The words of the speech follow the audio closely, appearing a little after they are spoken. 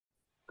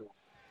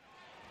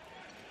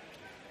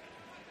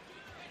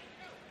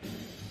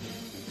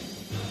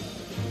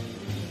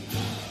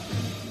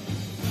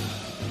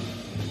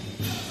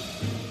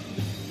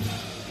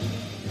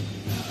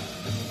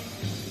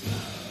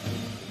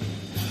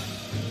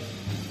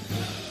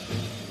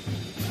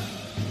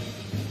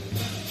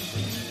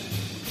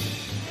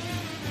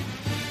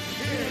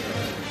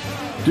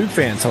Duke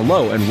fans,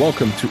 hello and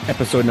welcome to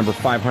episode number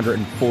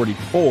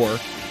 544 of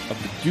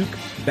the Duke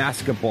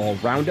Basketball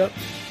Roundup.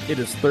 It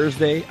is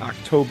Thursday,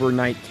 October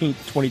 19th,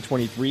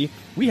 2023.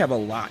 We have a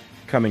lot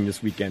coming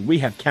this weekend. We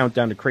have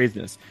Countdown to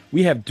Craziness.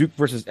 We have Duke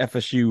versus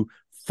FSU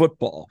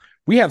football.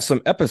 We have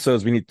some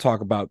episodes we need to talk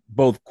about,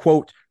 both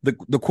quote, the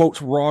quote,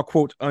 raw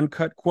quote,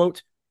 uncut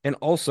quote, and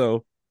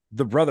also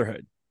the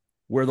Brotherhood,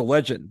 where the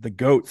legend, the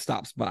GOAT,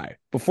 stops by.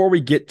 Before we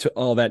get to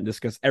all that and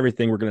discuss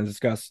everything we're going to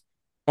discuss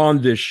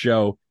on this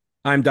show,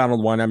 I'm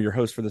Donald Wine. I'm your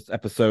host for this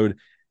episode.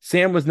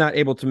 Sam was not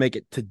able to make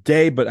it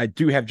today, but I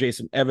do have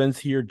Jason Evans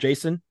here.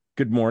 Jason,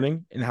 good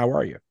morning, and how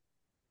are you?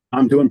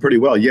 I'm doing pretty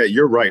well. Yeah,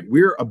 you're right.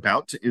 We're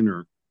about to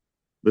enter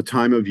the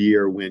time of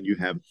year when you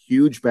have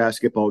huge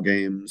basketball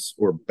games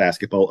or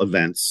basketball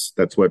events.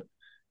 That's what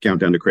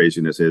Countdown to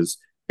Craziness is.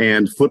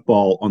 And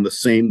football on the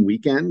same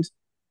weekend.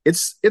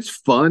 It's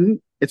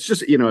fun. It's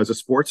just, as a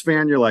sports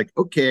fan, you're like,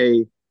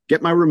 okay,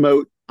 get my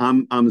remote.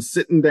 I'm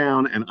sitting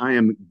down and I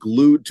am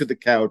glued to the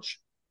couch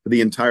for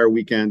the entire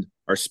weekend.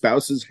 Our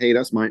spouses hate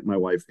us. My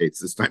wife hates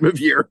this time of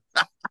year,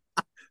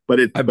 but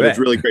it's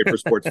really great for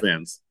sports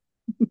fans.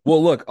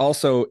 Well, look,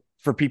 also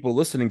for people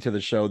listening to the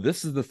show,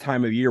 this is the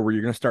time of year where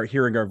you're going to start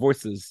hearing our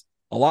voices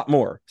a lot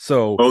more.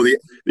 So,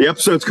 the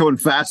episode's coming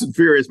fast and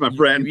furious, my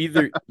friend.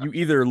 You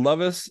either love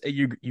us,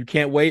 you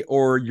can't wait,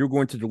 or you're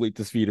going to delete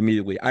this feed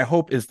immediately. I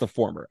hope it's the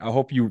former. I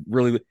hope you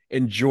really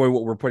enjoy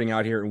what we're putting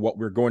out here and what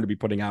we're going to be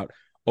putting out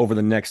over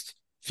the next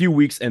few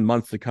weeks and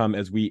months to come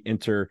as we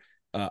enter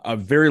a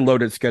very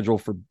loaded schedule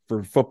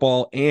for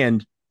football,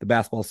 and the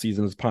basketball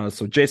season is upon us.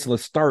 So, Jason,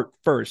 let's start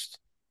first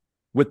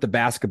with the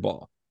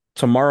basketball.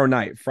 Tomorrow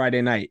night,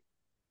 Friday night,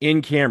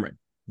 in Cameron,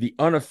 the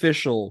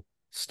unofficial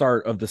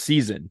start of the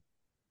season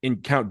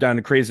in Countdown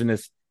to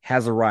Craziness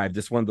has arrived.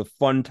 It's one of the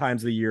fun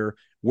times of the year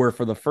where,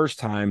 for the first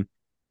time,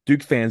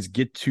 Duke fans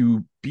get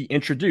to be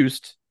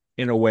introduced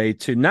in a way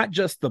to not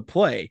just the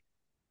play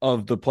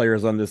of the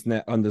players on this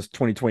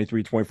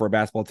 2023-24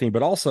 basketball team,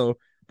 but also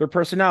their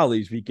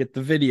personalities. We get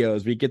the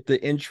videos, we get the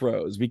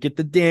intros, we get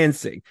the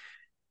dancing.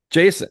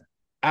 Jason,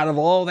 out of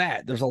all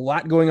that, there's a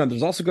lot going on.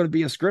 There's also going to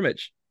be a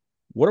scrimmage.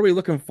 What are we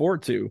looking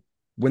forward to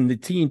when the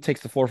team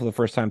takes the floor for the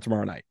first time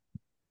tomorrow night?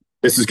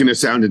 This is going to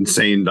sound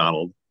insane,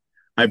 Donald.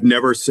 I've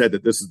never said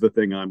that this is the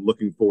thing I'm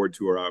looking forward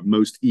to or I'm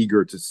most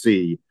eager to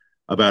see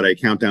about a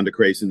Countdown to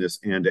Craziness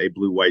and a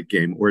blue-white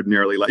game.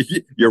 Ordinarily, like,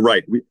 you're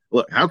right.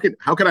 Look, how could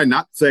I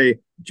not say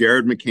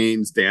Jared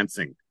McCain's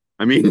dancing?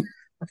 I mean,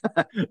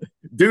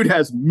 dude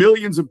has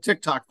millions of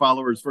TikTok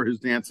followers for his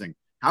dancing.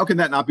 How can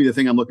that not be the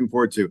thing I'm looking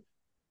forward to?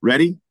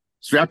 Ready?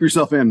 Strap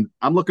yourself in.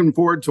 I'm looking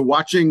forward to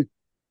watching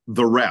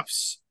the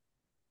refs.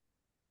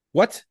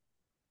 What?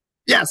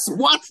 Yes.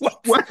 What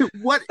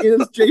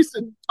is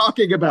Jason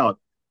talking about?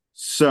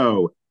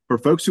 So, for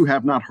folks who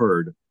have not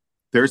heard,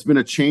 there's been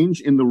a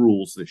change in the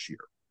rules this year.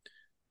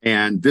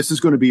 And this is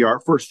going to be our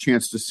first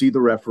chance to see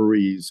the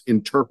referees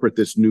interpret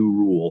this new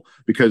rule,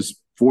 because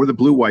for the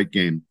blue-white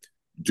game,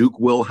 Duke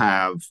will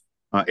have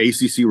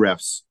ACC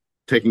refs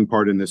taking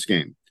part in this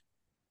game.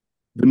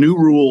 The new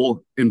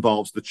rule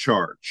involves the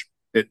charge.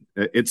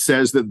 It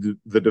says that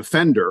the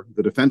defender,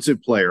 the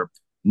defensive player,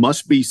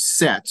 must be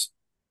set,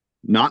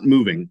 not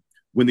moving,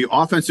 when the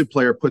offensive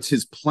player puts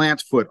his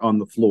plant foot on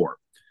the floor.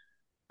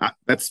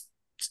 That's,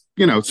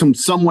 some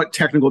somewhat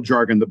technical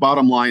jargon. The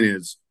bottom line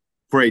is,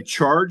 for a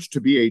charge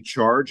to be a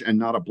charge and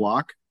not a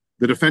block,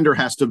 the defender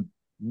has to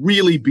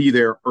really be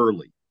there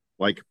early,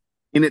 like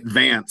in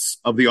advance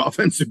of the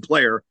offensive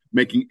player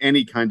making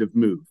any kind of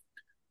move.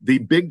 The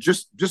big,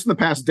 just in the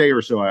past day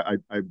or so, I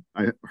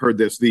heard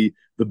this. The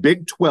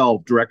Big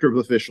 12 director of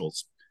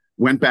officials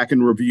went back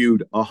and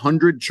reviewed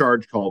 100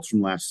 charge calls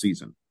from last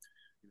season.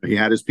 He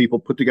had his people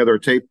put together a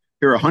tape.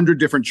 Here are 100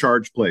 different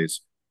charge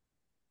plays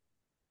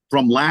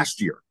from last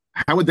year.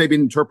 How would they be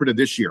interpreted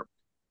this year?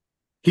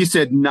 He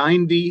said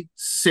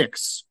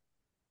 96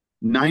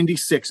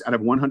 out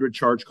of 100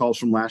 charge calls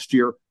from last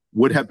year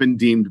would have been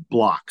deemed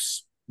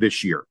blocks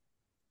this year.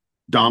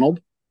 Donald,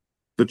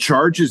 the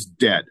charge is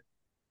dead.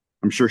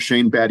 I'm sure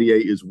Shane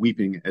Battier is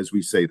weeping as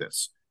we say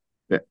this.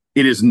 It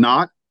is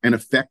not an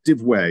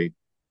effective way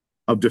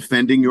of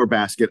defending your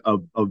basket,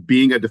 of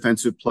being a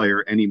defensive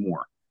player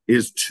anymore. It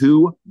is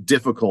too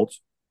difficult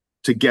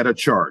to get a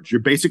charge.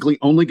 You're basically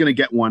only going to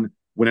get one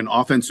when an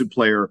offensive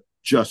player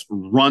just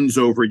runs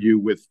over you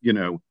with,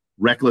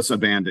 reckless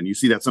abandon. You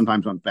see that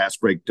sometimes on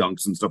fast break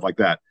dunks and stuff like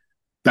that.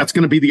 That's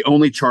going to be the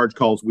only charge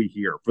calls we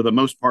hear. For the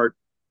most part,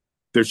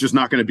 there's just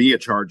not going to be a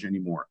charge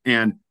anymore.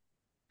 And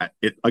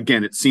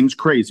it seems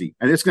crazy.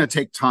 And it's going to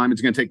take time.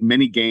 It's going to take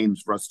many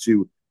games for us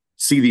to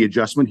see the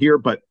adjustment here.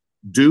 But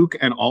Duke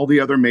and all the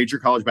other major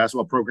college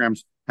basketball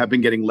programs have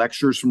been getting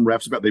lectures from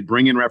refs about, they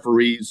bring in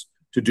referees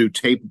to do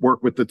tape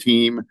work with the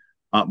team.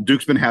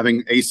 Duke's been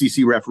having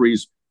ACC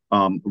referees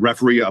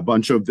referee a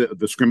bunch of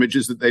the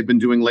scrimmages that they've been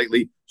doing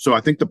lately. So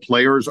I think the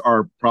players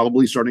are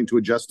probably starting to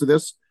adjust to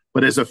this.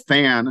 But as a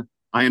fan,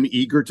 I am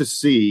eager to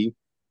see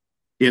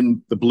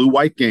in the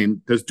blue-white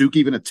game, does Duke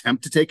even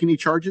attempt to take any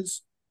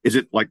charges? Is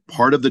it like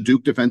part of the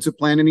Duke defensive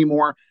plan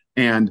anymore?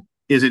 And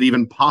is it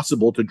even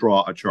possible to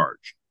draw a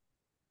charge?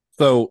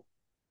 So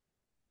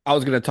I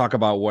was going to talk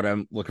about what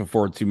I'm looking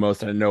forward to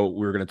most. And I know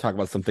we were going to talk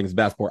about some things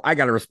basketball. I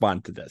got to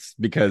respond to this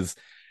because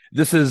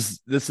this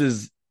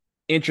is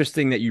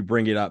interesting that you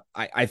bring it up.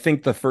 I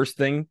think the first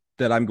thing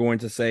that I'm going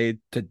to say,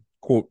 to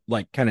quote,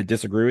 like, kind of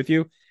disagree with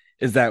you,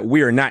 is that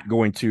we are not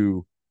going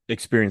to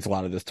experience a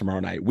lot of this tomorrow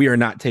night. We are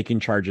not taking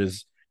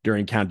charges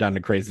during Countdown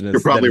to Craziness.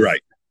 You're probably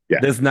right. Yeah,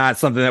 that's not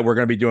something that we're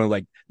going to be doing.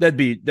 Like, that'd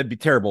be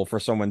terrible for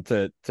someone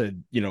to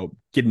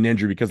get an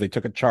injury because they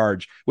took a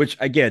charge, which,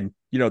 again,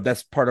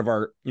 that's part of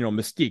our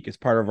mystique. It's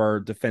part of our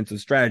defensive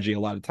strategy a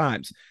lot of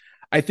times.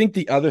 I think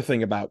the other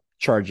thing about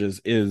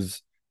charges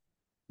is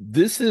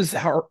this is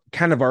how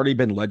kind of already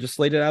been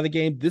legislated out of the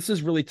game. This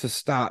is really to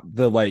stop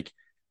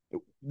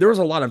there was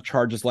a lot of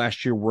charges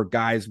last year where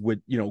guys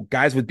would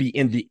be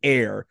in the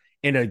air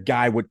and a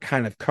guy would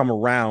kind of come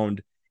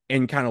around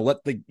and kind of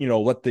let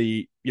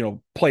the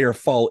player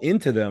fall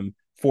into them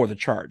for the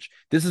charge.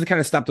 This is to kind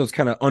of stop those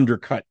kind of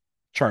undercut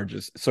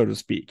charges, so to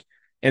speak.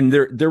 And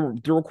there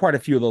were quite a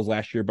few of those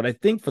last year, but I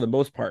think for the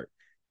most part,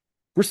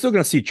 we're still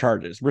going to see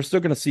charges. We're still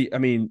going to see,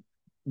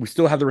 we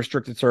still have the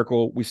restricted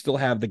circle. We still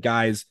have the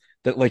guys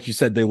that, like you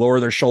said, they lower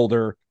their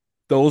shoulder.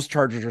 Those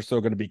charges are still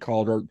going to be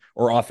called,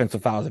 or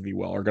offensive fouls, if you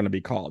will, are going to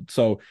be called.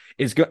 So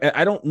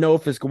I don't know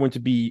if it's going to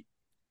be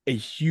a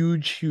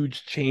huge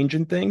change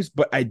in things,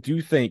 but I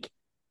do think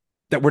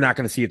that we're not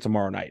going to see it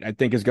tomorrow night. I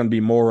think it's going to be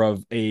more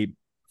of a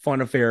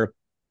fun affair.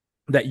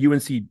 That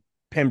UNC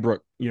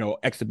Pembroke,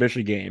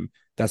 exhibition game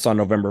that's on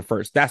November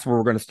 1st. That's where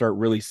we're going to start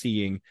really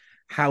seeing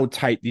how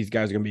tight these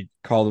guys are going to be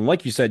called. And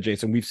like you said,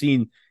 Jason, we've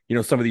seen,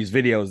 some of these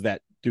videos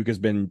that Duke has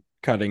been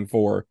cutting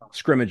for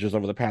scrimmages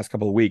over the past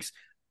couple of weeks.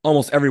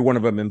 Almost every one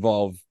of them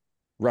involve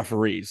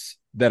referees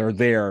that are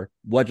there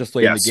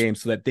legislating the game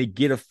so that they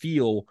get a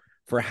feel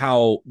for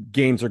how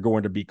games are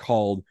going to be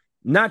called,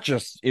 not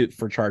just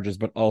for charges,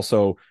 but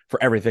also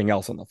for everything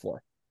else on the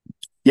floor.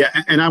 Yeah,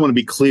 and I want to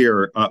be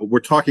clear. We're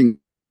talking.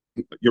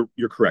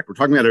 You're correct. We're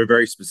talking about a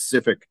very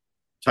specific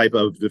type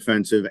of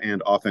defensive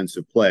and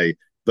offensive play.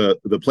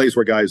 The plays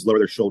where guys lower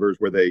their shoulders,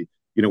 where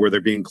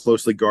they're being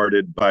closely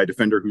guarded by a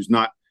defender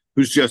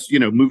who's just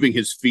moving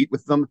his feet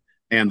with them,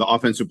 and the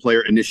offensive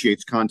player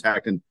initiates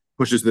contact and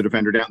pushes the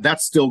defender down.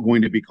 That's still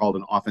going to be called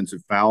an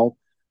offensive foul.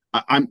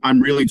 I'm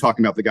really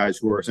talking about the guys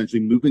who are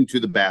essentially moving to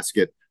the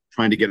basket,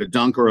 trying to get a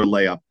dunk or a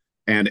layup,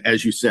 and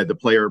as you said, the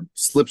player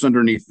slips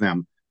underneath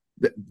them.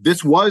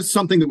 This was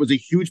something that was a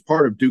huge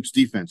part of Duke's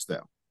defense,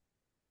 though.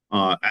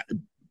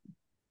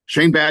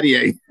 Shane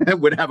Battier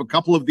would have a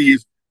couple of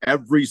these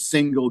every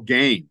single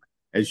game,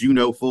 as you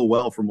know full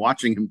well from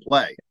watching him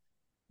play.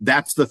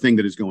 That's the thing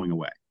that is going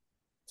away.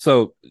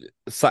 So,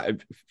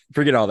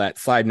 forget all that.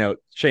 Side note: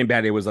 Shane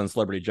Battier was on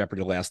Celebrity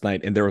Jeopardy last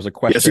night, and there was a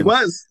question. Yes, he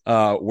was.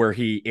 Where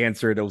he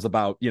answered. It was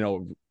about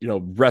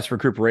rest,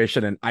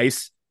 recuperation, and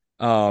ice.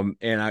 They're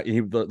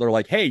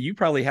like, "Hey, you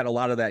probably had a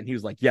lot of that." And he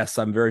was like, "Yes,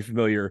 I'm very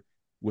familiar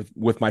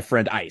with my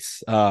friend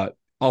Ice."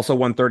 Also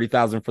won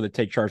 $30,000 for the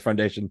Take Charge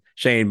Foundation.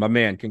 Shane, my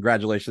man,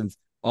 congratulations!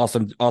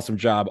 Awesome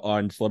job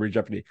on Celebrity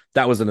Jeopardy.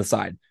 That was an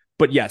aside,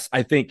 but yes,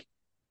 I think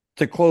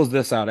to close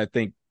this out, I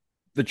think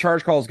the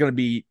charge call is going to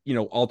be,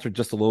 altered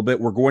just a little bit.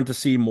 We're going to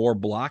see more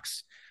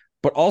blocks,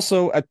 but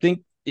also I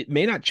think it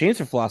may not change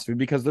the philosophy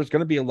because there's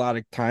going to be a lot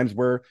of times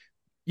where,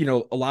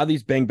 a lot of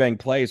these bang bang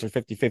plays or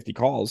 50-50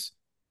 calls,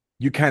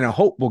 you kind of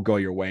hope will go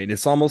your way. And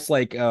it's almost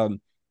like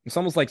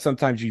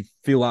sometimes you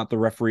feel out the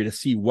referee to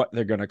see what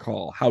they're going to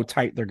call, how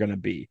tight they're going to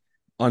be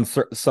on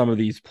some of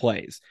these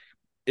plays.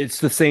 It's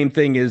the same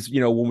thing as,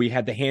 when we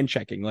had the hand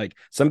checking, like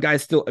some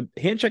guys still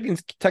hand checking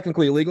is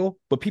technically illegal,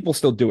 but people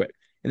still do it.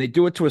 And they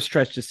do it to a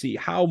stretch to see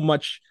how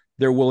much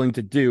they're willing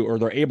to do or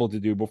they're able to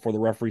do before the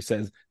referee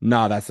says,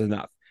 nah, that's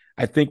enough.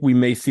 I think we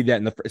may see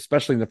that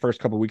especially in the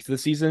first couple of weeks of the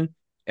season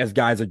as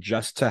guys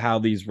adjust to how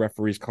these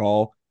referees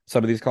call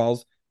some of these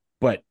calls.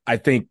 But I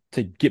think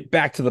to get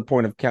back to the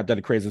point of Countdown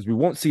to Craziness, we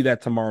won't see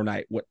that tomorrow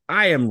night. What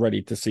I am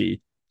ready to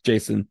see,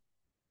 Jason,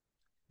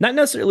 not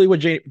necessarily what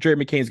Jared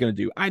McCain is going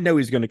to do. I know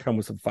he's going to come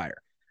with some fire.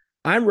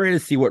 I'm ready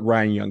to see what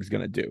Ryan Young's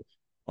going to do.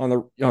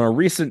 On a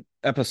recent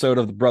episode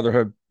of the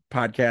Brotherhood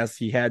podcast,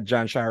 he had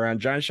Jon Scheyer on.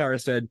 Jon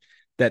Scheyer said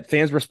that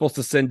fans were supposed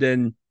to send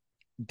in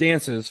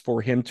dances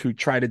for him to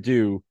try to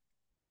do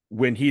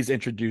when he's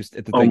introduced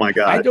at the thing. Oh my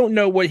God. I don't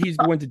know what he's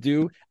going to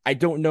do. I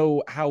don't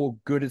know how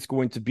good it's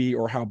going to be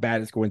or how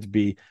bad it's going to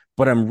be,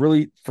 but I'm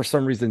really, for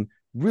some reason,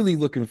 really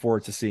looking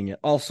forward to seeing it.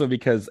 Also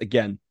because,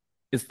 again,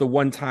 it's the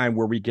one time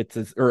where we get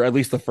to, or at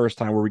least the first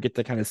time where we get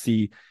to kind of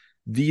see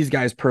these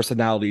guys'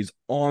 personalities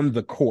on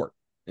the court.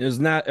 It's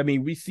not,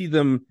 we see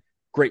them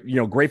great,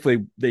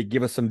 gratefully they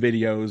give us some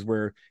videos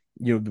where,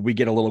 we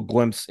get a little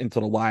glimpse into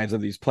the lives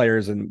of these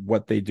players and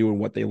what they do and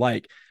what they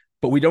like.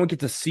 But we don't get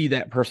to see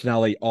that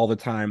personality all the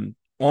time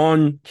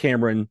on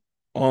Cameron,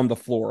 on the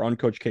floor, on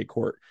Coach K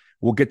court.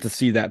 We'll get to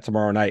see that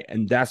tomorrow night.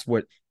 And that's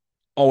what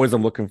always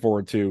I'm looking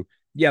forward to.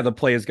 Yeah, the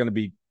play is going to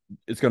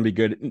be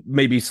good,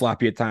 maybe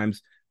sloppy at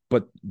times,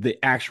 but the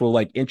actual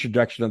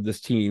introduction of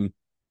this team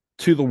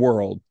to the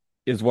world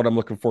is what I'm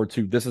looking forward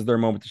to. This is their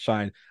moment to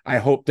shine. I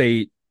hope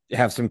they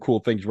have some cool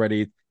things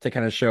ready to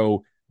kind of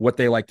show what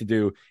they like to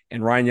do.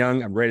 And Ryan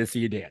Young, I'm ready to see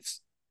you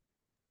dance.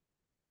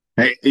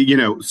 Hey,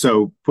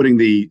 so putting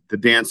the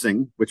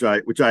dancing, which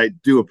I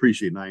do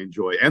appreciate and I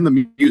enjoy, and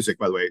the music,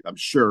 by the way, I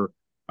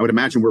would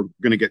imagine we're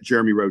going to get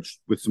Jeremy Roach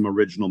with some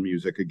original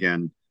music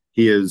again.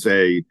 He's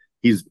I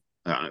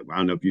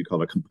don't know if you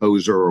call it a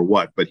composer or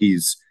what, but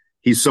he's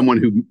someone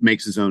who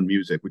makes his own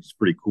music, which is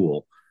pretty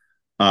cool.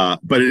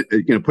 But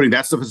putting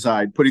that stuff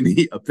aside, putting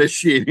the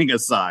officiating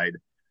aside,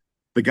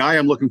 the guy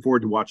I'm looking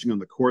forward to watching on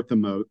the court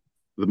the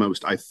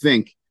most, I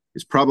think,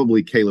 is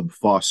probably Caleb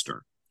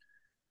Foster.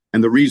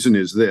 And the reason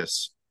is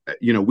this: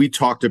 we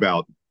talked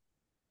about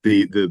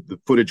the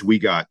footage we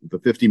got, the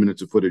 50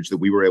 minutes of footage that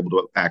we were able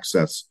to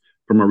access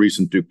from a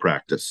recent Duke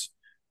practice,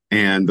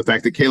 and the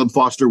fact that Caleb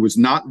Foster was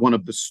not one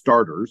of the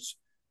starters,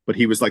 but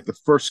he was like the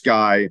first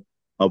guy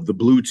of the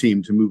blue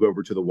team to move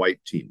over to the white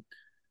team.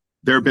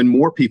 There have been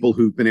more people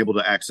who've been able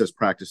to access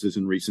practices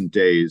in recent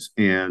days,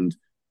 and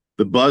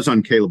the buzz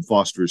on Caleb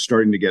Foster is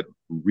starting to get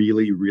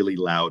really, really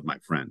loud, my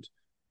friend.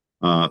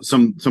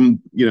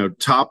 Some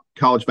top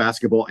college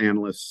basketball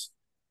analysts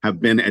have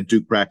been at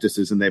Duke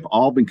practices, and they've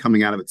all been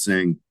coming out of it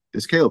saying,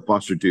 this Caleb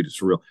Foster dude is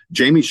for real.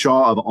 Jamie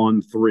Shaw of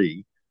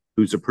On3,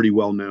 who's a pretty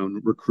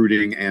well-known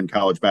recruiting and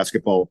college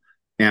basketball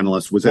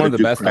analyst, was one at of the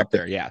Duke best practice. up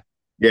there. Yeah.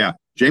 Yeah.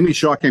 Jamie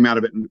Shaw came out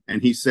of it,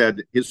 and he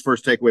said his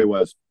first takeaway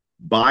was,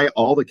 buy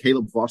all the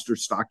Caleb Foster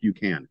stock you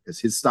can, because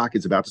his stock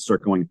is about to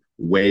start going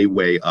way,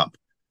 way up.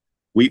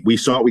 We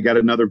saw it. We got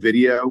another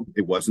video.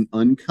 It wasn't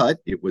uncut.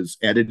 It was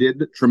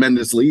edited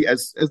tremendously,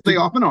 as they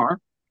often are.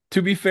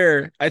 To be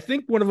fair, I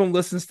think one of them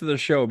listens to the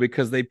show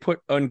because they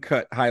put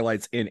uncut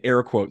highlights in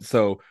air quotes.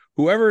 So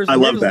whoever's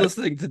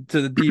listening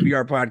to the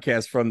DBR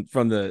podcast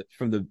from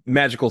the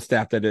magical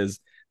staff that is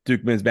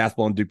Duke Men's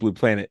Basketball and Duke Blue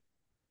Planet,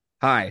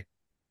 hi,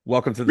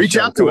 welcome to the Reach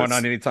show. out to Come us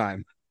on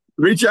anytime.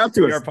 Reach out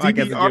to us.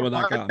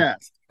 DBR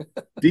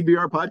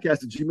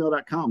podcast at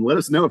gmail.com. Let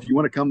us know if you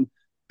want to come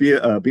be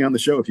on the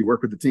show. If you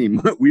work with the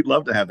team, we'd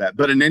love to have that.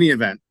 But in any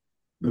event,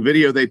 the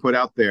video they put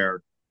out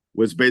there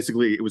was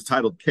basically, it was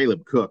titled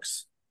Caleb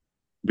Cooks,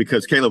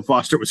 because Caleb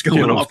Foster was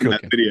going off in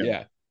that video.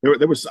 Yeah.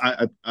 There was,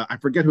 I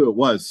forget who it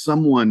was.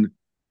 Someone,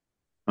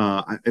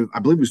 I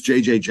believe it was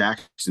JJ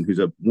Jackson, who's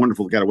got a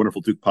wonderful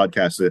Duke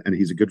podcast, and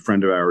he's a good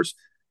friend of ours.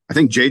 I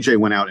think JJ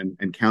went out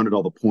and counted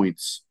all the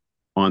points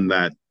on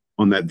that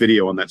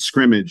video, on that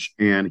scrimmage,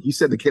 and he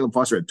said that Caleb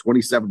Foster had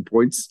 27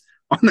 points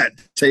on that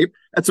tape.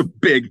 That's a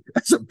big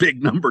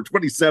number,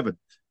 27.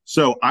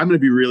 So I'm going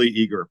to be really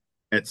eager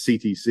at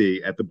CTC,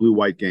 at the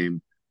blue-white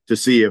game, to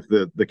see if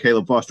the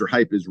Caleb Foster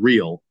hype is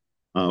real.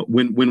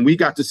 When we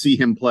got to see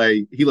him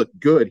play, he looked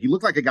good. He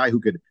looked like a guy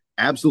who could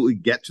absolutely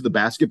get to the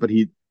basket, but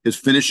his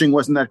finishing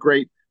wasn't that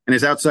great, and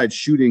his outside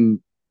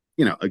shooting,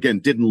 again,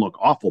 didn't look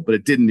awful, but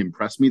it didn't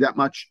impress me that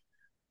much.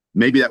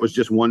 Maybe that was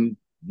just one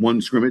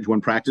scrimmage, one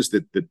practice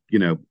that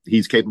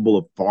he's capable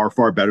of far,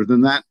 far better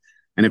than that.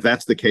 And if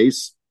that's the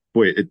case,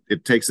 boy,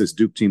 it takes this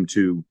Duke team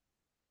to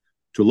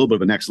a little bit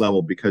of a next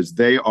level, because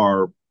they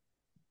are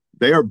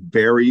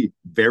very,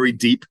 very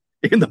deep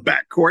in the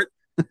backcourt.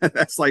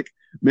 That's like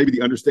maybe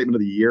the understatement of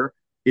the year.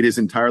 It is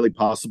entirely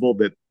possible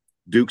that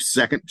Duke's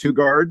second two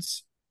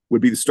guards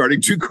would be the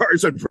starting two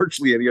guards on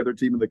virtually any other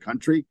team in the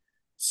country.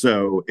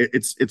 So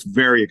it's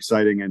very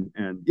exciting.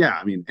 And yeah,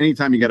 I mean,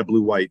 anytime you get a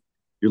blue-white,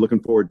 you're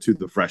looking forward to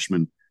the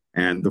freshman.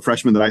 And the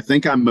freshman that I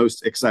think I'm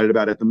most excited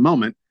about at the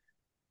moment,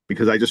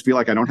 because I just feel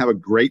like I don't have a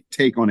great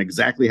take on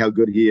exactly how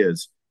good he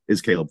is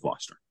Caleb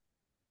Foster.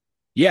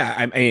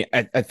 Yeah,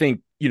 I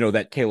think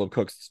that Caleb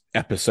Cooks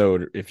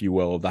episode, if you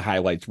will, the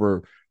highlights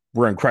were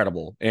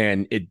incredible,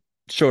 and it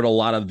showed a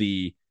lot of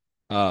the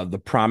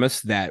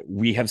promise that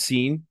we have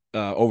seen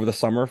over the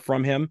summer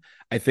from him.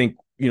 I think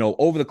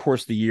over the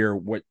course of the year,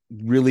 what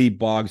really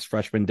bogs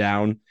freshmen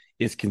down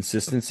is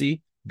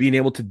consistency, being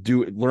able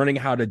to learning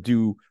how to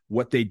do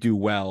what they do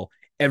well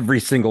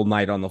every single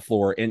night on the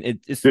floor. And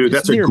it's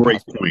that's a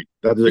great point.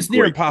 It's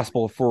near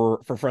impossible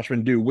for freshmen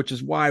to do, which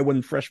is why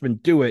when freshmen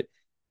do it,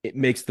 it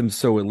makes them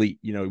so elite.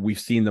 We've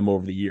seen them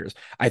over the years.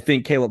 I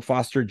think Caleb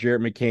Foster,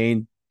 Jarrett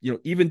McCain,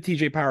 even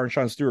TJ Power and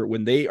Sean Stewart,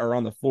 when they are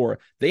on the floor,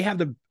 they have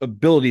the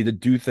ability to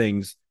do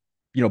things,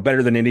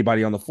 better than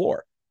anybody on the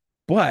floor.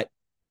 But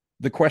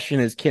the question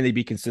is, can they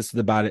be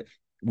consistent about it?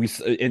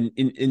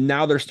 And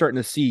now they're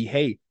starting to see,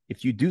 hey,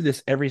 if you do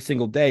this every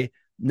single day,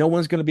 no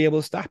one's going to be able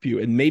to stop you.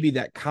 And maybe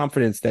that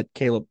confidence that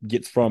Caleb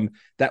gets from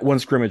that one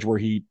scrimmage where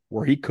he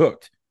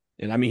cooked,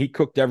 and I mean, he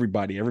cooked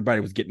everybody. Everybody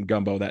was getting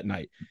gumbo that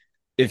night.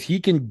 If he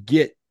can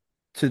get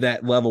to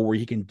that level where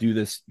he can do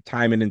this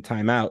time in and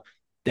time out,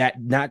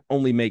 that not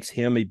only makes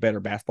him a better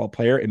basketball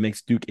player, it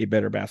makes Duke a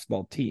better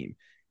basketball team.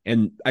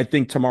 And I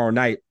think tomorrow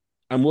night,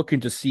 I'm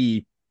looking to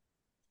see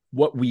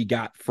what we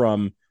got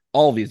from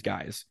all these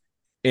guys.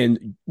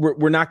 And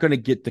we're not going to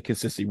get the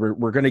consistency.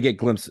 We're going to get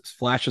glimpses,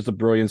 flashes of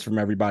brilliance from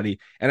everybody.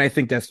 And I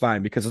think that's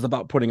fine, because it's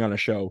about putting on a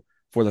show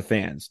for the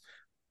fans.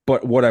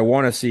 But what I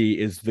want to see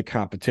is the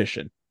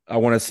competition. I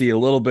want to see a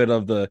little bit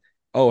of the,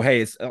 oh,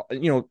 hey, it's,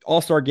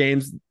 all-star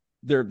games,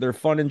 they're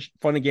fun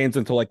and games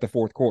until like the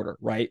fourth quarter,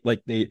 right?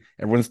 Like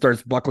everyone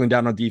starts buckling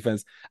down on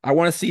defense. I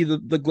want to see the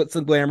glitz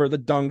and glamour, the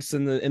dunks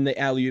and the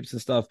alley oops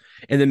and stuff,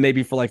 and then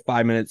maybe for like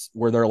 5 minutes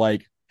where they're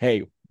like,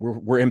 hey,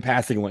 we're in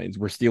passing lanes,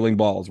 we're stealing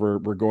balls, we're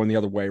going the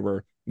other way,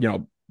 we're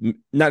not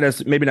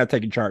necessarily, maybe not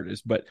taking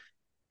charges, but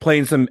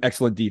playing some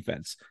excellent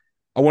defense.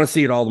 I want to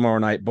see it all tomorrow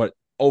night, but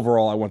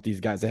overall, I want these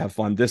guys to have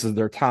fun. This is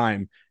their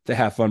time to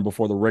have fun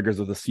before the rigors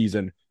of the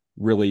season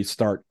really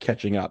start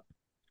catching up.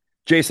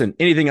 Jason,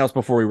 anything else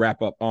before we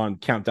wrap up on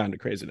Countdown to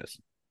Craziness?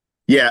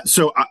 Yeah,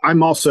 so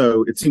I'm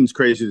also, it seems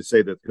crazy to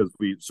say that because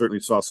we certainly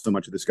saw so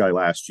much of this guy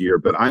last year,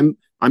 but I'm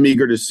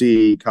eager to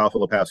see Kyle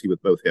Filipowski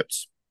with both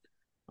hips.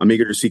 I'm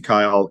eager to see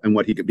Kyle and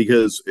what he could,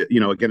 because,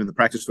 again, in the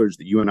practice footage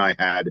that you and I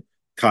had,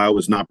 Kyle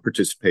was not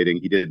participating.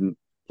 He didn't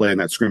play in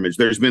that scrimmage.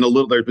 There's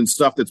been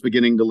stuff that's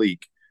beginning to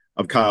leak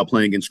of Kyle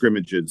playing in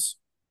scrimmages.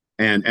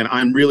 And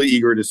I'm really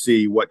eager to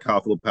see what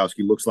Kyle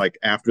Filipowski looks like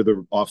after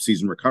the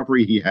offseason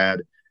recovery he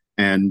had.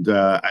 And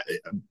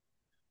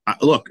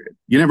look,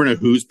 you never know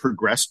who's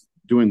progressed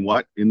doing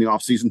what in the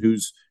offseason,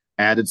 who's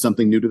added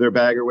something new to their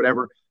bag or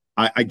whatever.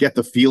 I get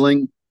the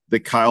feeling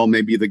that Kyle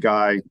may be the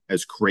guy,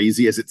 as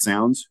crazy as it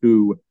sounds,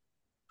 who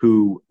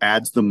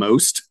adds the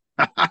most.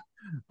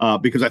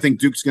 Because I think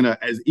Duke's going to,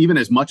 even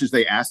as much as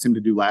they asked him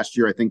to do last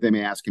year, I think they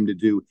may ask him to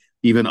do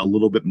even a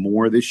little bit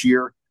more this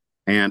year.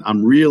 And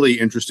I'm really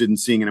interested in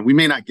seeing it. And we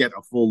may not get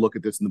a full look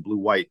at this in the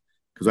blue-white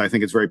because I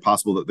think it's very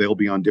possible that they'll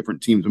be on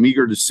different teams. I'm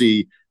eager to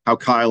see how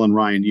Kyle and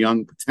Ryan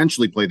Young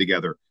potentially play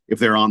together if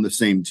they're on the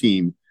same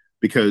team,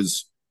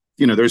 because,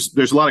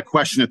 there's a lot of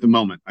question at the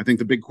moment. I think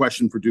the big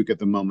question for Duke at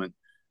the moment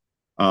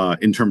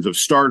in terms of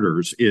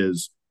starters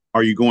is,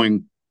 are you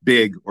going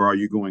big or are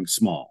you going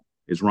small?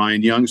 Is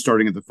Ryan Young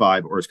starting at the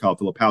 5 or is Kyle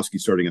Filipowski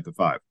starting at the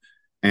 5?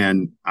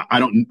 And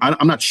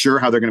I'm not sure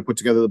how they're going to put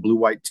together the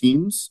blue-white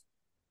teams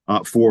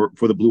for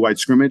the blue-white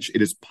scrimmage.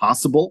 It is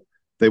possible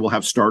they will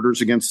have starters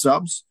against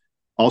subs.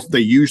 Also, they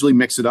usually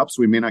mix it up,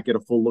 so we may not get a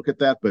full look at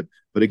that. But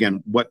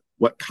again, what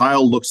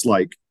Kyle looks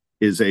like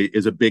is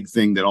a big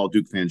thing that all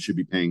Duke fans should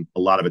be paying a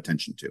lot of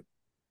attention to.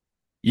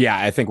 Yeah,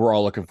 I think we're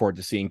all looking forward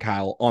to seeing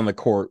Kyle on the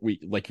court.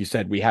 Like you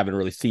said, we haven't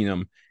really seen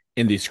him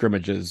in these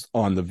scrimmages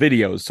on the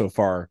videos so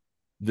far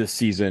this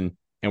season,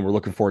 and we're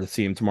looking forward to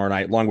seeing him tomorrow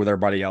night along with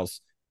everybody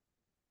else.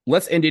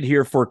 Let's end it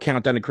here for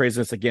Countdown to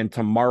Craziness again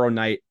tomorrow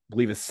night. I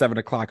believe it's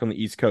 7:00 on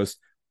the East Coast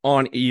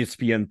on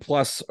ESPN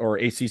Plus or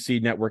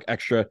ACC Network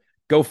Extra.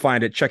 Go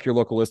find it. Check your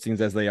local listings,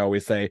 as they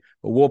always say.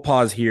 But we'll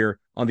pause here.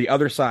 On the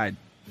other side,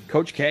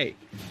 Coach K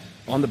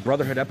on the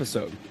Brotherhood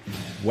episode.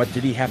 What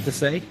did he have to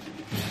say?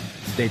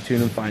 Stay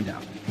tuned and find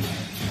out.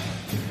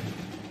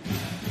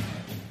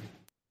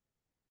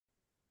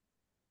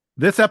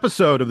 This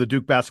episode of the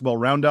Duke Basketball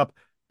Roundup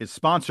is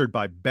sponsored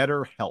by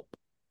BetterHelp.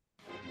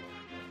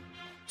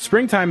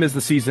 Springtime is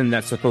the season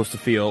that's supposed to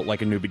feel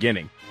like a new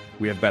beginning.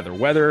 We have better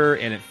weather,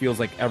 and it feels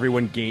like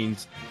everyone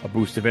gains a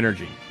boost of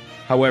energy.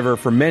 However,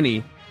 for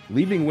many,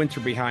 leaving winter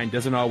behind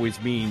doesn't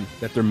always mean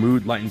that their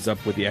mood lightens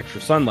up with the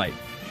extra sunlight.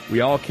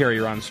 We all carry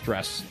around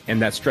stress,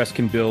 and that stress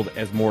can build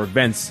as more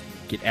events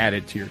get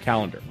added to your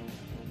calendar.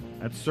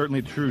 That's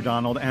certainly true,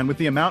 Donald. And with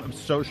the amount of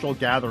social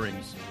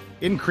gatherings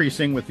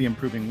increasing with the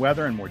improving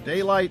weather and more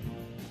daylight,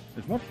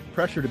 there's more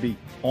pressure to be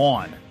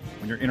on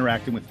when you're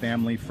interacting with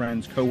family,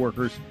 friends,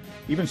 coworkers,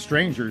 even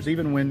strangers,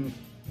 even when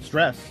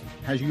stress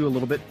has you a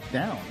little bit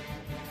down.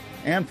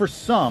 And for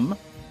some,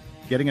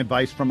 getting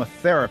advice from a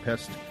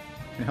therapist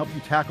can help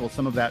you tackle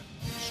some of that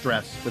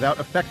stress without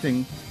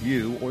affecting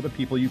you or the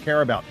people you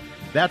care about.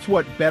 That's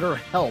what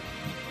BetterHelp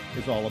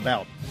is all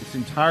about. It's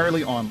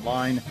entirely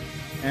online,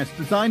 and it's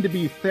designed to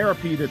be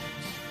therapy that's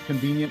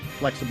convenient,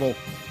 flexible,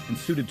 and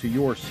suited to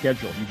your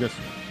schedule. You just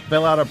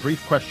fill out a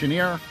brief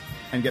questionnaire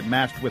and get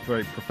matched with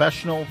a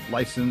professional,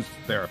 licensed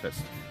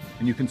therapist.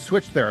 And you can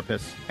switch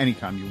therapists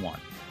anytime you want.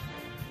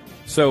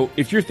 So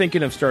if you're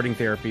thinking of starting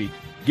therapy,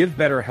 give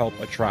BetterHelp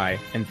a try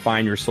and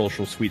find your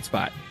social sweet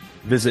spot.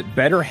 Visit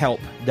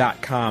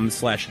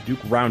betterhelp.com/Duke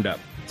Roundup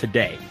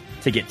today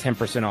to get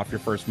 10% off your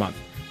first month.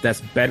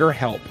 That's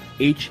BetterHelp,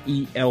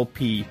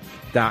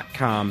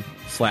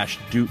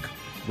 HELP.com/Duke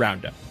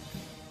Roundup.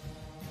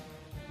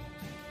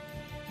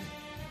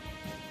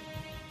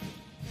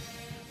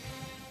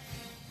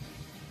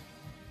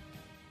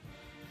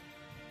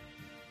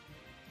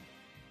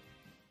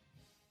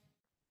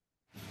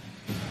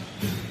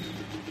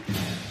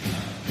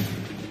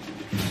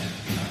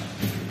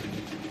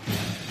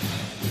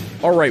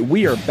 All right,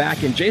 we are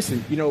back. And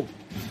Jason,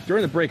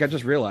 during the break, I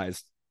just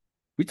realized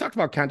we talked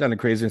about Countdown to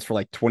Craziness for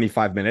like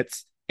 25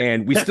 minutes,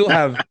 and we still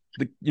have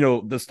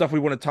the stuff we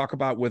want to talk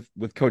about with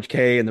Coach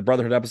K and the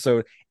Brotherhood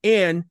episode.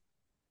 And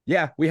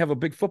yeah, we have a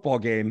big football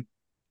game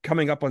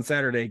coming up on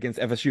Saturday against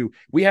FSU.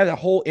 We had a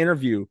whole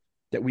interview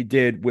that we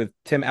did with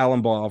Tim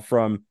Allenbaugh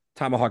from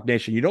Tomahawk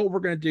Nation. You know what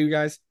we're going to do,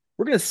 guys?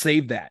 We're going to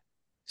save that.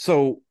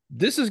 So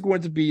this is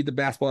going to be the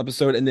basketball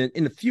episode. And then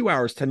in a few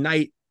hours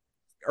tonight,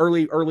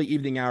 early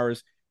evening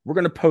hours, we're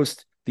going to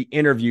post the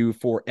interview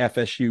for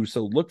FSU.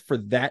 So look for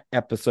that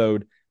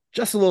episode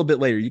just a little bit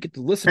later. You get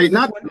to listen Hey, to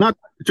this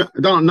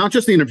not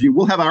just the interview.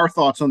 We'll have our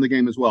thoughts on the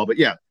game as well. But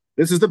yeah,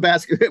 this is the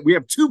basket. We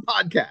have 2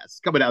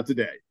 podcasts coming out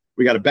today.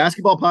 We got a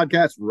basketball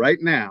podcast right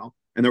now,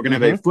 and they're going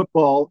to have a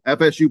football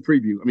FSU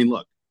preview. I mean,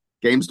 look,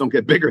 games don't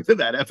get bigger than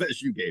that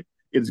FSU game.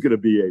 It's going to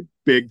be a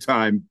big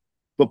time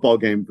football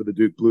game for the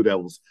Duke Blue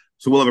Devils.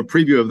 So we'll have a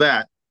preview of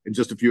that in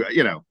just a few.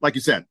 Like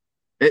you said,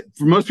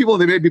 for most people,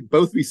 they may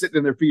both be sitting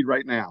in their feed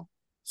right now.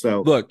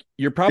 So look,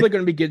 you're probably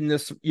going to be getting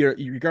this. You're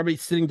going to be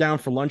sitting down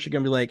for lunch. You're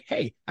going to be like,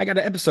 "Hey, I got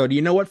an episode.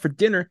 You know what? For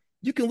dinner,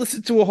 you can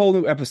listen to a whole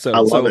new episode." I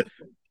love it.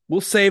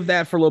 We'll save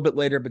that for a little bit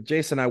later. But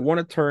Jason, I want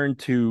to turn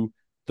to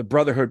the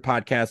Brotherhood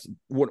podcast,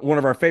 one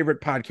of our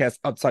favorite podcasts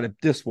outside of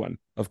this one,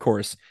 of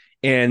course.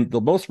 And the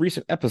most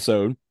recent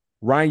episode,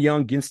 Ryan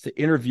Young gets to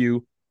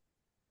interview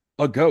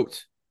a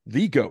GOAT,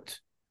 the GOAT.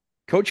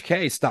 Coach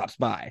K stops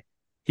by.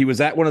 He was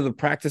at one of the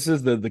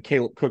practices, the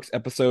Caleb Cooks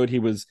episode. He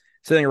was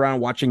sitting around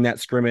watching that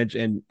scrimmage,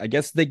 and I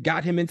guess they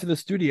got him into the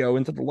studio,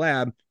 into the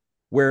lab,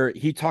 where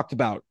he talked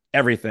about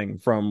everything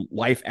from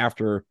life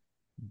after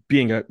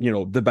being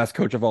the best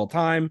coach of all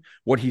time,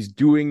 what he's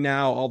doing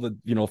now, all the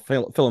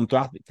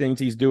philanthropic things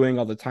he's doing,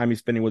 all the time he's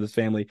spending with his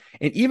family,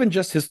 and even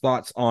just his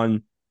thoughts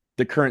on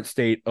the current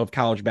state of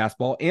college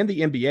basketball and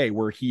the NBA,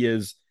 where he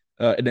is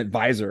an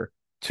advisor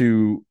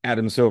to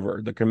Adam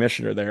Silver, the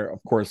commissioner there,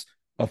 of course,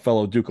 a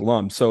fellow Duke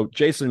alum. So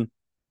Jason,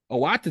 a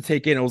lot to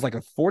take in. It was like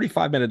a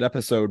 45-minute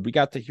episode. We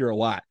got to hear a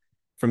lot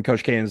from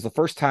Coach K, and it's the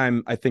first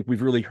time I think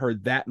we've really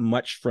heard that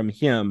much from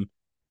him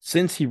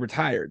since he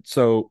retired.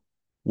 So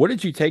what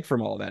did you take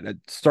from all of that?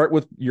 Start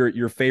with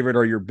your favorite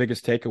or your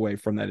biggest takeaway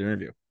from that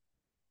interview.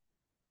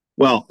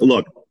 Well,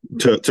 look,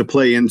 to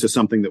play into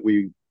something that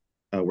we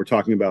were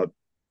talking about,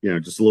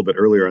 just a little bit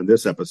earlier on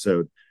this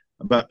episode,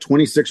 about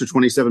 26 or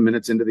 27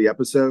 minutes into the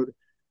episode,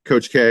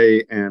 Coach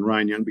K and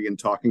Ryan Young began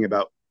talking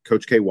about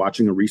Coach K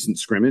watching a recent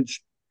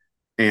scrimmage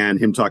and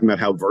him talking about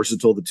how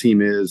versatile the team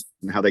is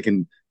and how they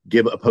can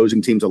give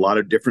opposing teams a lot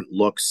of different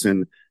looks.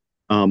 And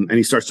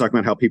he starts talking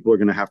about how people are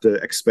going to have to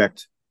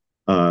expect,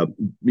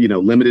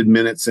 limited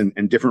minutes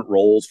and different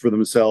roles for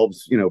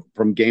themselves,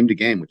 from game to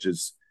game, which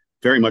is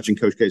very much in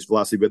Coach K's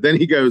philosophy. But then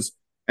he goes,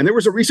 and there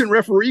was a recent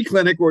referee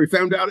clinic where we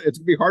found out it's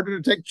going to be harder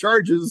to take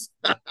charges.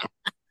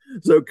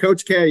 So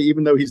Coach K,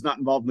 even though he's not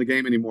involved in the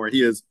game anymore,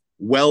 he is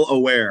well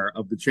aware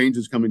of the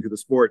changes coming to the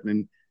sport.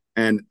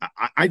 And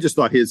I just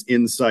thought his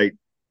insight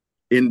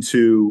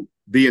into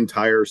the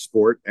entire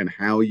sport and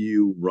how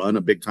you run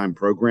a big time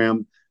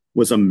program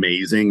was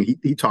amazing.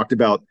 He talked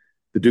about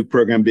the Duke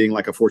program being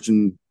like a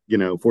Fortune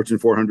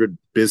 400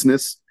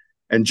 business,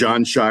 and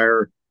John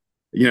Shire,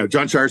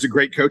 John Shire's a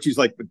great coach. He's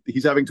like,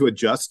 he's having to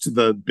adjust to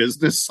the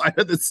business side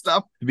of this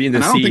stuff. Being the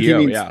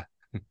CEO,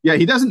 yeah,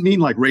 he doesn't mean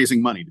like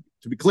raising money.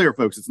 To be clear,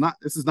 folks,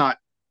 this is not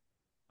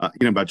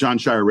about John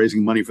Shire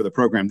raising money for the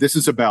program. This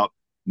is about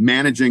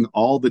managing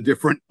all the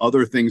different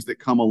other things that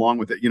come along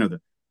with it.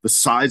 The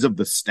size of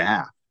the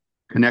staff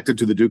connected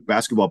to the Duke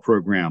basketball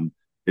program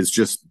is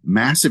just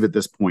massive at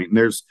this point.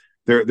 And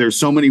there's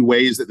so many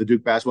ways that the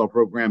Duke basketball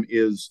program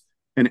is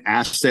an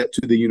asset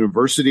to the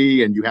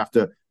university, and you have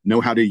to know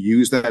how to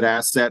use that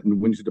asset and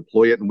when to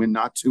deploy it and when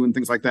not to, and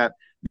things like that.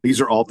 These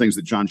are all things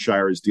that John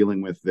Shire is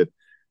dealing with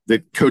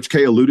that Coach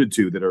K alluded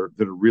to that are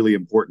really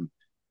important.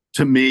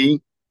 To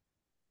me,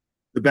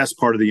 the best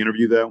part of the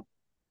interview, though,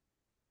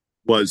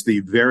 was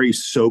the very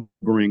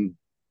sobering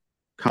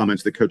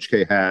comments that Coach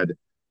K had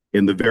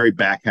in the very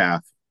back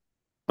half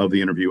of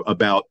the interview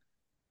about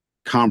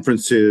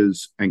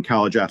conferences and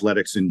college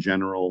athletics in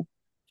general.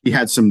 He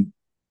had some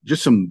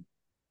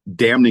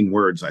damning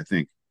words, I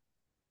think,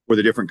 for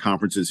the different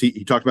conferences.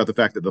 He talked about the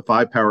fact that the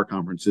 5 power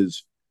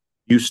conferences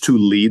used to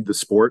lead the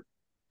sport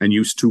and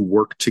used to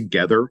work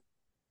together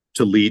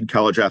to lead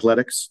college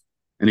athletics.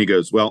 And he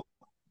goes, well,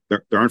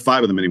 there aren't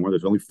 5 of them anymore.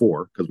 There's only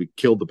 4 because we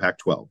killed the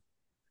Pac-12.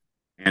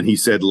 And he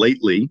said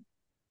lately,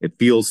 it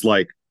feels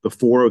like the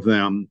 4 of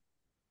them,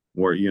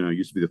 or,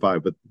 used to be the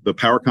 5, but the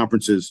power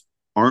conferences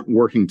aren't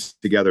working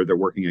together. They're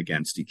working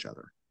against each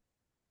other.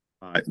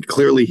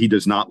 Clearly, he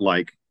does not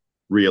like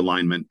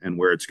realignment and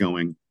where it's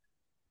going.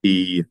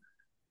 He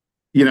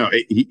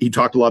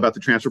talked a lot about the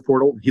transfer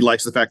portal. He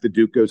likes the fact that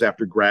Duke goes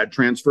after grad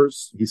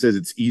transfers. He says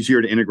it's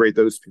easier to integrate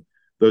those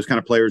kind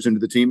of players into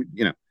the team.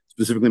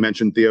 Specifically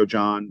mentioned Theo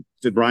John.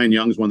 Said Ryan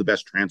Young is one of the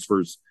best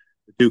transfers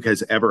Duke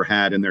has ever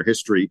had in their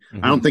history.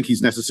 Mm-hmm. I don't think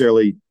he's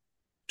necessarily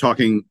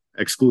talking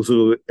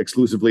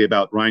exclusively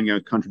about Ryan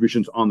Young's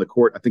contributions on the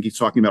court. I think he's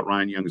talking about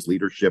Ryan Young's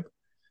leadership,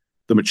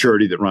 the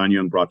maturity that Ryan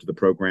Young brought to the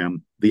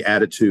program, the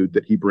attitude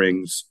that he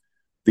brings,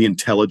 the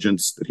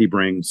intelligence that he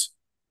brings.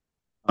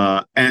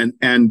 And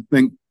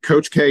then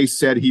Coach K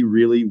said he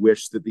really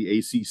wished that the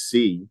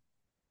ACC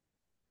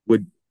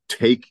would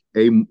take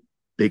a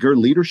bigger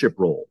leadership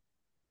role.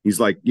 He's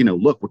like,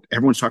 look,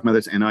 everyone's talking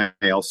about this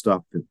NIL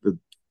stuff,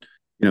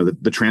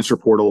 the transfer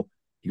portal.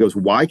 He goes,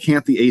 why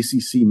can't the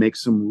ACC make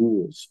some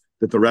rules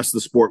that the rest of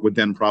the sport would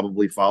then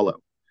probably follow?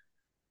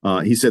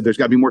 He said there's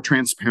got to be more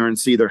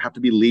transparency. There have to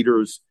be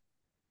leaders.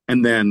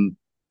 And then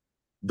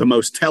the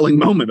most telling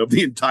moment of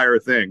the entire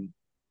thing,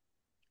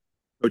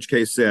 Coach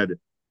K said,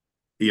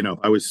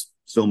 I was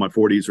still in my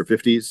 40s or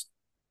 50s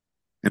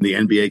and the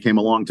NBA came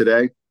along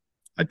today,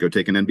 I'd go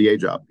take an NBA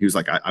job. He was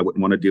like, I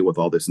wouldn't want to deal with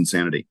all this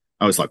insanity.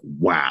 I was like,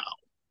 wow,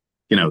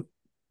 the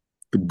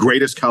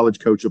greatest college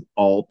coach of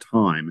all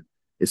time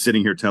is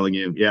sitting here telling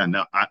you, yeah,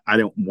 no, I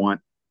don't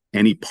want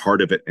any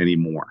part of it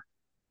anymore.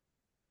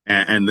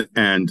 And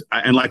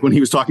like when he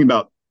was talking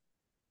about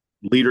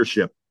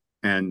leadership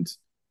and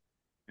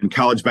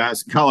college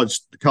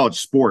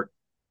sport,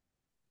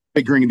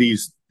 figuring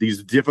these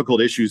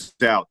difficult issues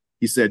out,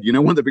 he said,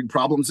 one of the big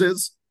problems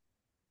is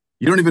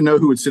you don't even know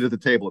who would sit at the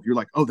table. If you're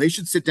like, oh, they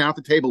should sit down at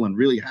the table and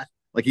really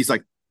he's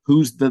like,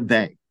 who's the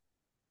they?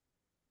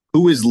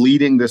 Who is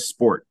leading this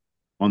sport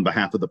on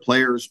behalf of the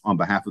players, on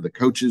behalf of the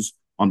coaches,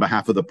 on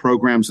behalf of the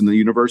programs and the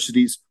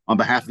universities, on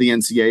behalf of the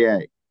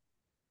NCAA?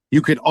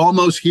 You could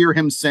almost hear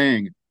him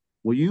saying,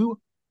 will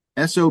you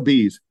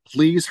SOBs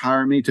please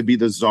hire me to be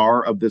the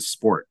czar of this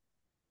sport?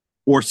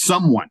 Or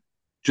someone,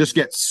 just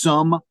get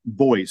some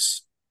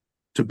voice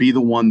to be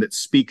the one that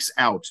speaks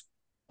out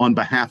on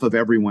behalf of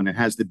everyone and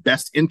has the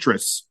best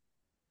interests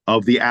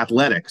of the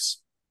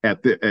athletics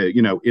at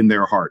in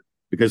their heart,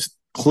 because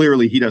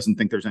clearly he doesn't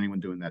think there's anyone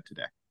doing that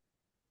today.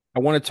 I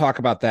want to talk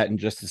about that in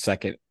just a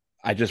second.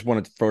 I just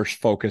wanted to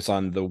first focus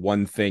on the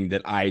one thing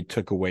that I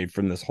took away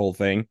from this whole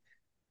thing.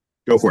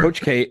 Go for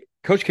it.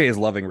 Coach K is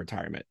loving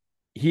retirement.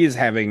 He is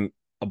having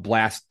a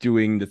blast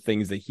doing the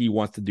things that he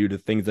wants to do, the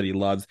things that he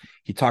loves.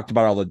 He talked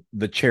about all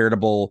the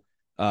charitable,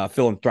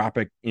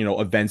 philanthropic,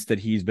 events that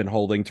he's been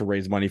holding to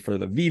raise money for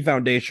the V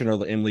Foundation or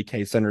the Emily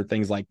K Center,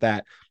 things like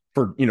that,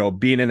 for,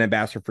 being an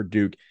ambassador for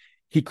Duke.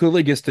 He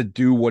clearly gets to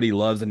do what he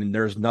loves, and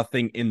there's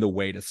nothing in the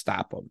way to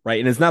stop him, right?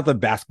 And it's not that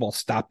basketball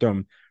stopped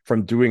him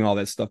from doing all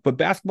that stuff, but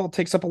basketball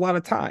takes up a lot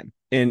of time.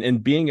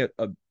 And being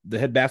the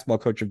head basketball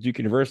coach of Duke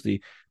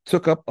University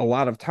took up a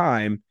lot of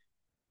time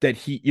that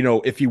he,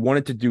 if he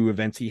wanted to do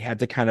events, he had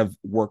to kind of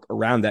work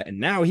around that. And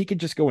now he could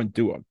just go and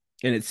do them.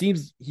 And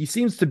he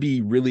seems to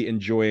be really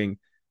enjoying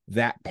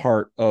that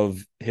part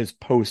of his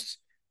post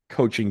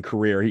coaching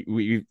career.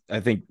 I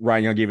think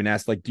Ryan Young even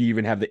asked, like, do you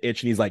even have the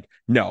itch? And he's like,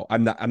 no,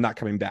 I'm not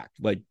coming back.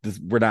 Like this,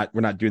 we're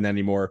not doing that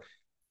anymore.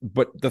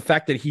 But the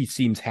fact that he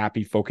seems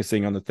happy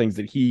focusing on the things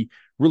that he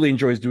really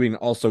enjoys doing,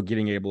 also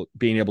being able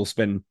to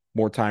spend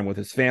more time with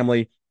his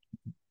family,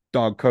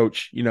 dog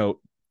coach,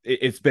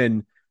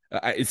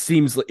 it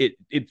seems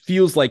it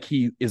feels like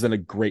he is in a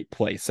great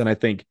place. And I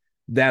think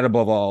that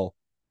above all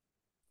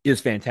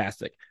is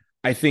fantastic.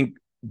 I think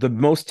the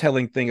most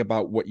telling thing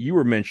about what you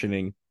were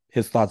mentioning,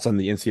 his thoughts on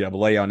the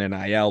NCAA, on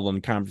NIL,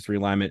 on conference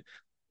realignment,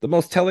 the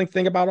most telling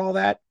thing about all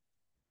that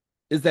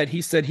is that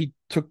he said he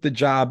took the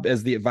job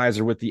as the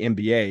advisor with the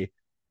NBA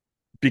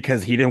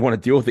because he didn't want to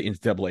deal with the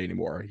NCAA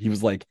anymore. He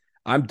was like,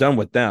 I'm done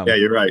with them. Yeah,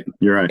 you're right.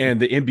 And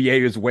the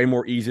NBA is way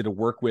more easy to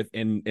work with.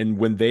 And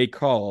when they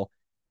call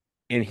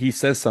and he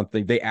says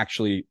something, they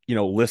actually,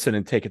 listen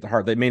and take it to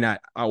heart. They may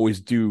not always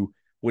do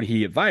what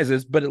he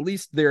advises, but at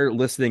least they're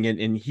listening,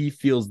 and he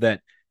feels that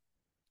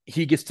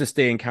he gets to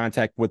stay in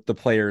contact with the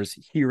players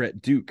here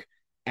at Duke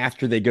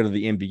after they go to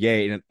the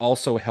NBA. And it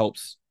also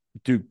helps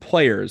Duke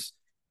players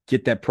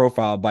get that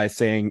profile by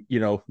saying,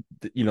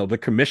 the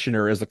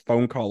commissioner is a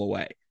phone call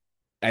away.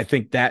 I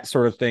think that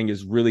sort of thing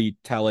is really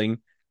telling.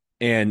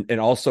 And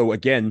also,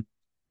 again,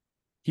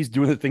 he's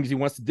doing the things he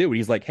wants to do.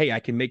 He's like, hey, I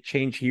can make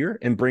change here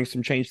and bring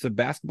some change to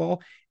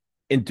basketball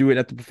and do it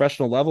at the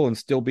professional level and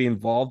still be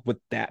involved with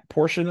that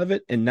portion of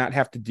it and not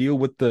have to deal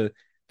with the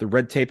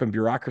red tape and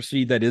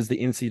bureaucracy that is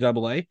the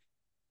NCAA.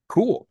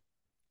 Cool.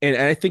 And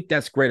I think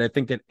that's great. I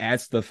think that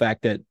adds to the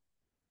fact that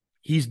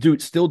he's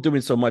still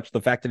doing so much.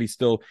 The fact that he's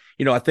still,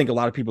 I think a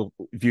lot of people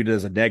viewed it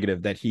as a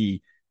negative that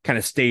he kind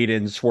of stayed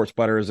in Schwartz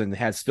Butters and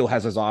still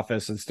has his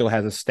office and still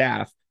has his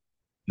staff.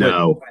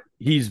 No, but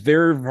he's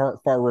very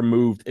far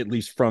removed, at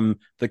least from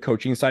the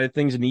coaching side of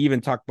things. And he even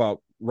talked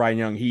about Ryan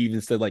Young. He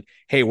even said, like,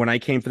 hey, when I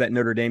came for that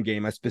Notre Dame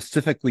game, I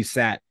specifically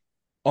sat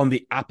on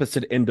the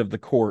opposite end of the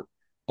court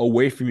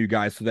away from you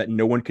guys so that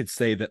no one could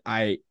say that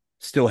I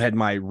still had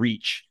my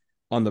reach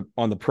on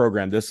the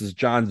program. This is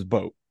John's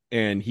boat,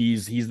 and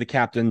he's the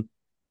captain,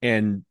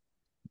 and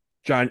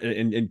John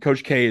and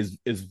Coach K is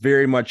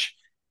very much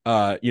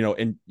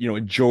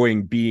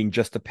enjoying being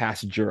just a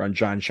passenger on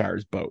John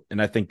Shire's boat.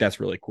 And I think that's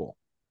really cool.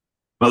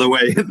 By the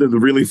way, the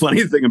really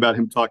funny thing about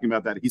him talking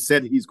about that, he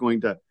said he's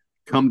going to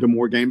come to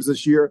more games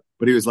this year,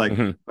 but he was like,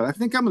 but I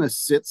think I'm going to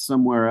sit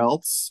somewhere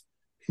else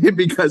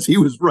because he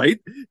was right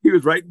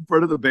in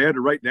front of the band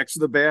or right next to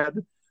the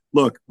band.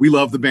 Look, we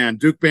love the band,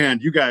 Duke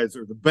Band. You guys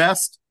are the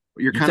best.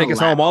 But you're kind of take us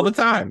home all the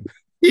time.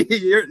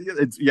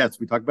 Yes,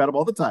 we talk about him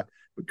all the time.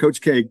 But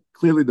Coach K,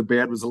 clearly the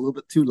band was a little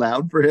bit too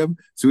loud for him,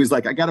 so he's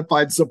like, I got to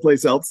find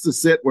someplace else to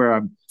sit where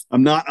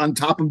I'm not on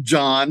top of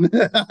John,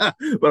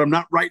 but I'm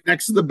not right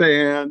next to the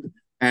band.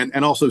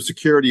 And also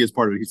security is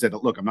part of it. He said,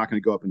 look, I'm not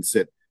going to go up and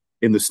sit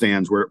in the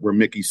stands where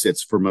Mickey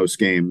sits for most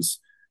games,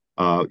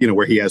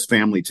 where he has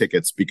family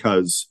tickets,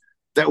 because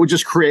that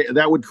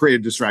would create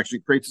a distraction.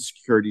 It creates a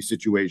security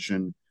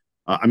situation.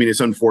 It's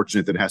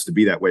unfortunate that it has to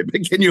be that way, but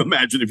can you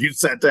imagine if you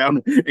sat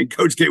down and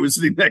Coach K was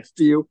sitting next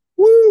to you?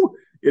 Woo!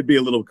 it'd be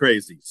a little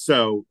crazy.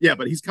 So yeah,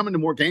 but he's coming to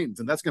more games,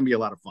 and that's going to be a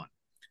lot of fun.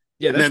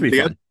 Yeah, that should be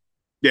fun.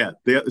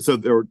 So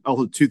there were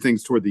also two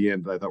things toward the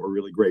end that I thought were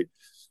really great.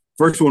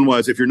 First one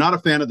was, if you're not a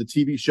fan of the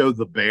TV show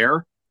The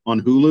Bear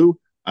on Hulu,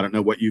 I don't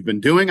know what you've been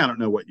doing. I don't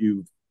know what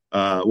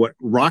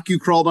rock you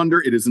crawled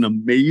under. It is an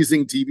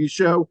amazing TV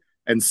show.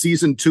 And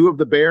season 2 of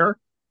The Bear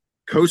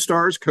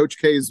co-stars Coach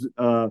K's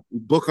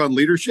book on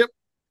leadership.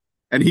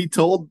 And he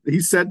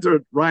said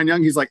to Ryan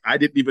Young, he's like, I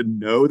didn't even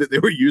know that they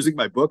were using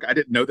my book. I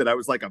didn't know that I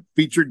was like a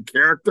featured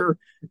character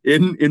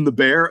in The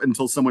Bear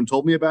until someone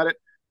told me about it.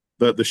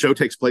 The show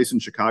takes place in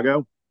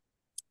Chicago.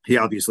 He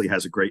obviously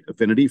has a great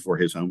affinity for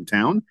his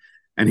hometown.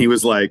 And he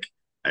was like,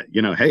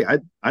 hey,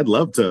 I'd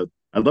love to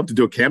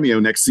do a cameo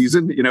next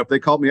season. If they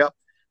called me up,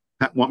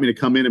 want me to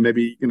come in and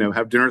maybe,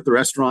 have dinner at the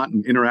restaurant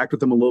and interact with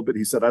them a little bit.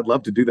 He said, I'd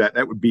love to do that.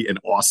 That would be an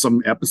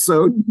awesome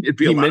episode. It'd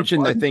be a lot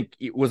mentioned, of fun. I think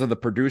it was the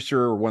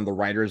producer or one of the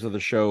writers of the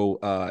show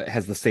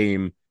has the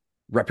same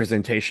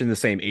representation, the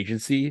same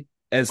agency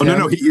as him.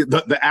 No.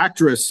 The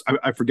actress,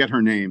 I forget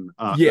her name.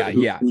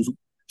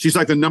 She's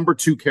like the number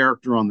 2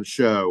 character on the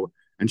show.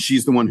 And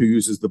she's the one who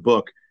uses the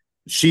book.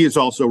 She is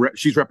also,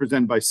 she's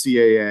represented by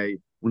CAA,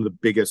 one of the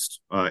biggest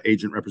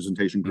agent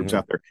representation groups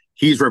out there.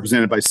 He's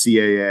represented by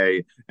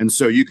CAA. And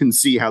so you can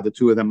see how the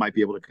two of them might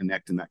be able to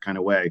connect in that kind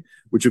of way,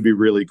 which would be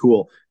really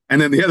cool. And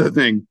then the other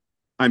thing,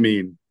 I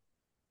mean,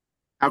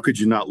 how could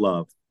you not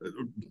love?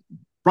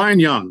 Brian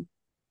Young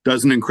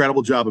does an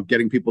incredible job of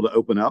getting people to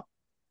open up.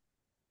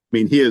 I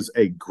mean, he is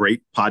a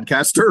great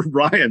podcaster.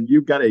 Brian,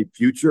 you've got a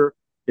future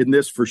in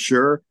this for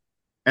sure.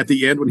 At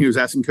the end, when he was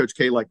asking Coach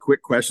K like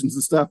quick questions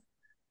and stuff,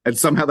 and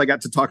somehow they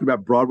got to talking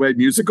about Broadway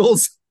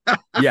musicals.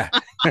 Yeah.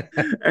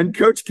 And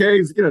Coach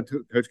K's,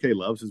 Coach K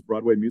loves his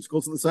Broadway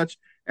musicals and such.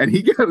 And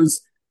he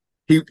goes,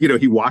 he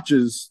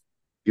watches,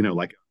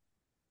 like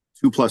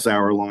a 2+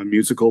 hour long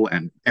musical,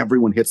 and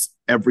everyone hits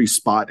every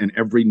spot and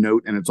every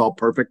note, and it's all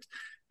perfect.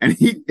 And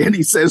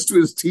he says to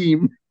his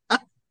team,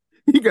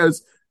 he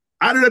goes,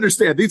 I don't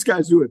understand. These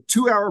guys do a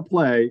 2-hour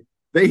play.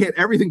 They hit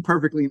everything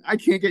perfectly, and I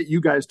can't get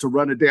you guys to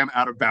run a damn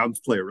out of bounds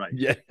play right.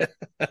 Yeah.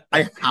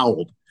 I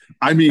howled.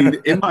 I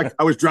mean,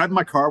 I was driving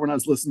my car when I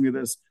was listening to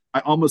this. I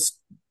almost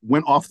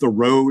went off the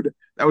road.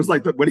 That was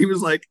like when he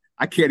was like,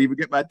 I can't even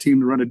get my team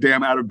to run a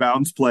damn out of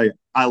bounds play.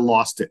 I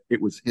lost it.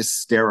 It was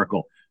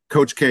hysterical.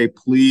 Coach K,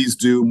 please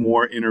do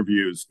more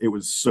interviews. It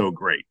was so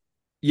great.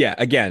 Yeah.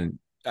 Again,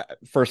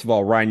 first of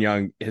all, Ryan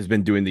Young has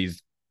been doing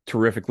these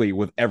terrifically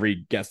with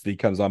every guest that he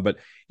comes on. But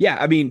yeah,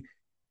 I mean,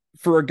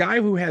 for a guy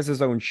who has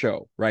his own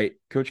show, right?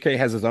 Coach K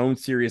has his own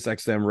Sirius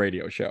XM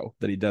radio show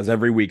that he does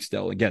every week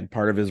still. Again,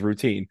 part of his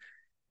routine.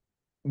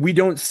 We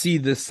don't see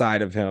this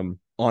side of him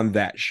on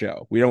that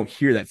show. We don't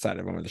hear that side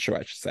of him on the show,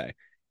 I should say.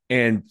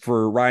 And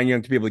for Ryan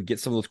Young to be able to get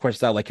some of those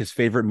questions out, like his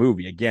favorite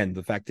movie, again,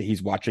 the fact that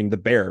he's watching The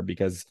Bear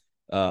because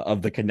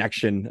of the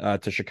connection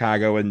to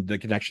Chicago and the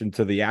connection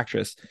to the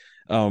actress.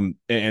 And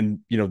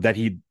that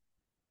he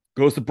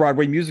goes to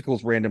Broadway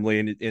musicals randomly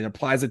and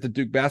applies it to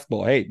Duke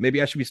basketball. Hey,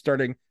 maybe I should be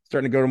starting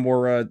to go to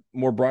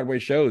more Broadway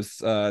shows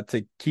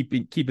to keep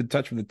in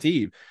touch with the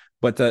team.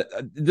 But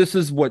this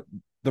is what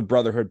the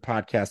Brotherhood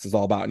podcast is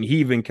all about. And he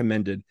even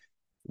commended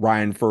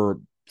Ryan for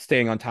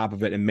staying on top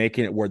of it and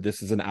making it where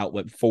this is an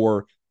outlet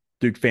for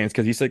Duke fans.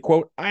 Because he said,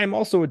 quote, I am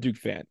also a Duke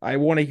fan. I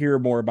want to hear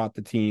more about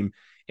the team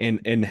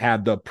and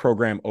have the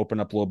program open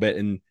up a little bit.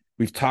 And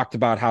we've talked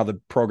about how the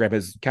program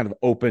has kind of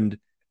opened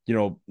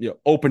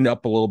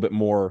up a little bit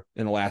more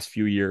in the last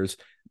few years.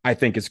 I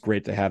think it's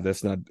great to have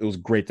this, and it was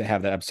great to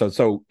have that episode.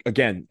 So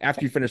again,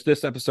 after you finish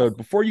this episode,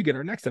 before you get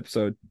our next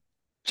episode,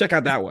 check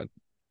out that one.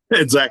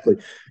 Exactly.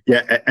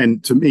 Yeah.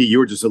 And to me, you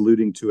were just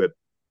alluding to it,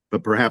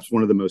 but perhaps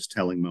one of the most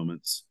telling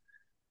moments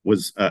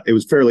was it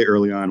was fairly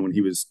early on when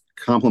he was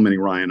complimenting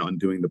Ryan on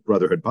doing the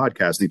Brotherhood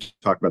podcast. And he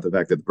talked about the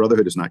fact that the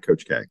Brotherhood is not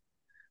Coach K.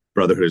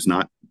 Brotherhood is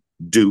not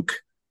Duke.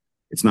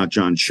 It's not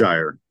John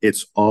Shire.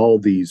 It's all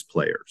these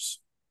players.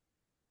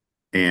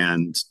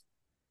 And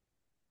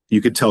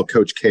you could tell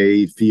Coach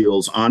K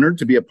feels honored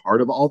to be a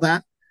part of all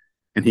that.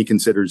 And he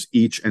considers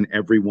each and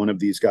every one of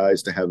these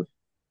guys to have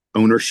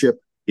ownership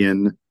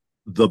in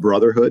the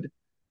Brotherhood.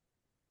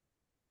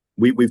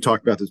 We've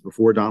talked about this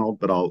before, Donald,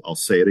 but I'll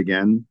say it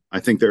again.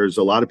 I think there's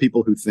a lot of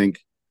people who think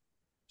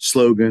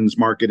slogans,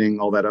 marketing,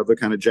 all that other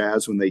kind of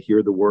jazz when they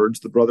hear the words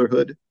the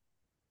Brotherhood.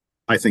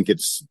 I think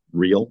it's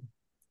real.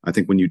 I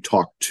think when you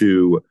talk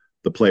to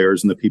the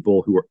players and the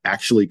people who are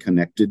actually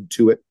connected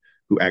to it,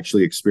 who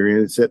actually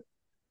experience it,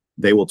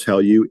 they will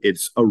tell you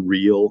it's a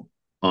real,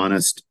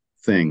 honest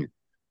thing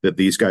that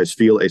these guys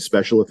feel a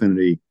special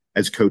affinity.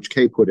 As Coach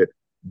K put it,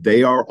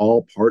 they are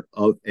all part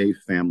of a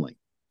family.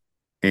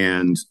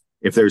 And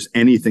if there's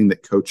anything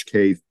that Coach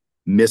K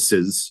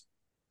misses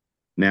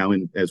now,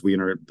 as we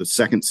enter the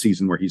second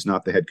season where he's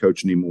not the head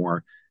coach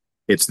anymore,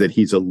 it's that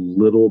he's a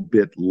little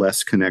bit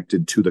less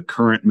connected to the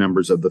current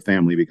members of the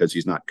family because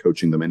he's not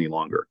coaching them any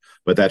longer.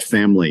 But that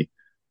family,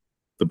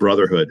 the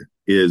Brotherhood,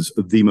 is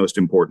the most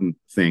important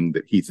thing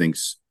that he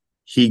thinks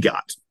he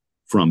got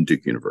from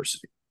Duke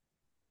University.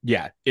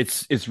 Yeah,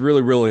 it's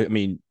really, really, I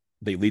mean,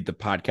 they lead the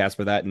podcast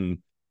with that. And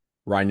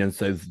Ryan Young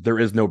says, there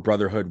is no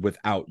brotherhood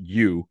without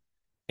you.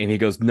 And he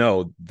goes,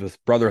 no, this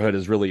brotherhood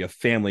is really a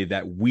family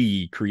that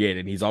we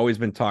created. He's always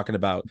been talking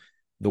about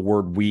the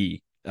word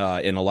we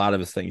in a lot of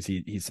his things.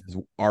 He says,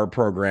 our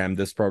program,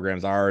 this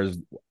program's ours,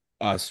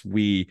 us,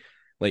 we,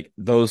 like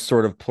those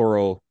sort of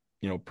plural,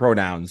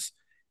 pronouns.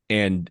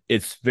 And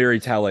it's very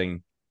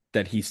telling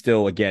that he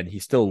still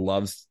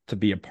loves to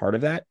be a part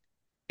of that.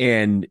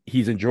 And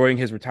he's enjoying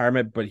his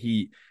retirement, but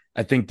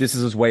I think this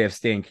is his way of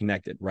staying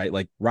connected, right?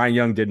 Like Ryan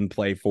Young didn't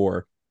play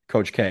for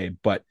Coach K,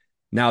 but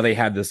now they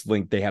have this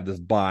link, they have this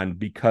bond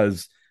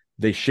because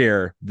they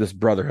share this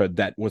brotherhood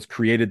that was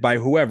created by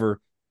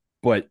whoever,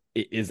 but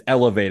it is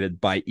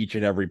elevated by each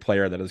and every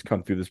player that has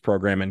come through this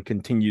program and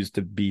continues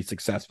to be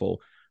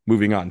successful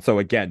moving on. So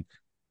again,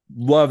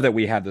 love that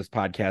we have this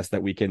podcast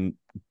that we can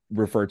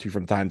refer to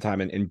from time to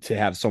time and to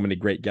have so many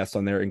great guests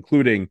on there,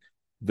 including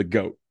the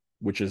GOAT,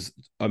 which is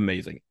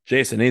amazing.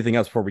 Jason, anything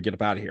else before we get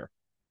up out of here?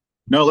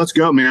 No, let's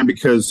go, man,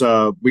 because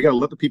we got to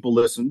let the people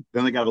listen.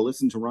 Then they got to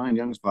listen to Ryan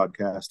Young's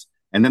podcast.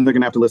 And then they're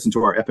going to have to listen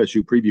to our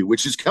FSU preview,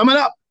 which is coming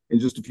up in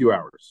just a few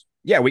hours.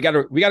 Yeah, we got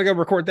to go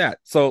record that.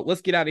 So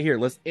let's get out of here.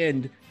 Let's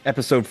end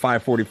episode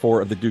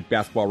 544 of the Duke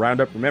Basketball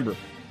Roundup. Remember,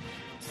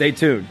 stay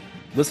tuned.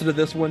 Listen to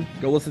this one.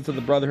 Go listen to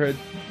the Brotherhood.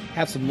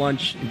 Have some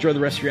lunch. Enjoy the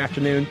rest of your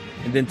afternoon.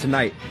 And then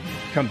tonight,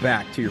 come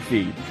back to your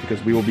feed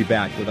because we will be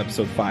back with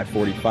episode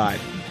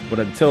 545. But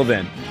until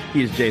then,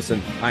 he is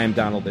Jason. I am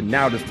Donald. And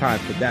now it is time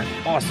for that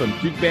awesome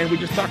Duke band we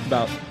just talked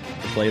about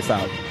to play us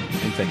out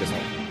and take us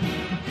home.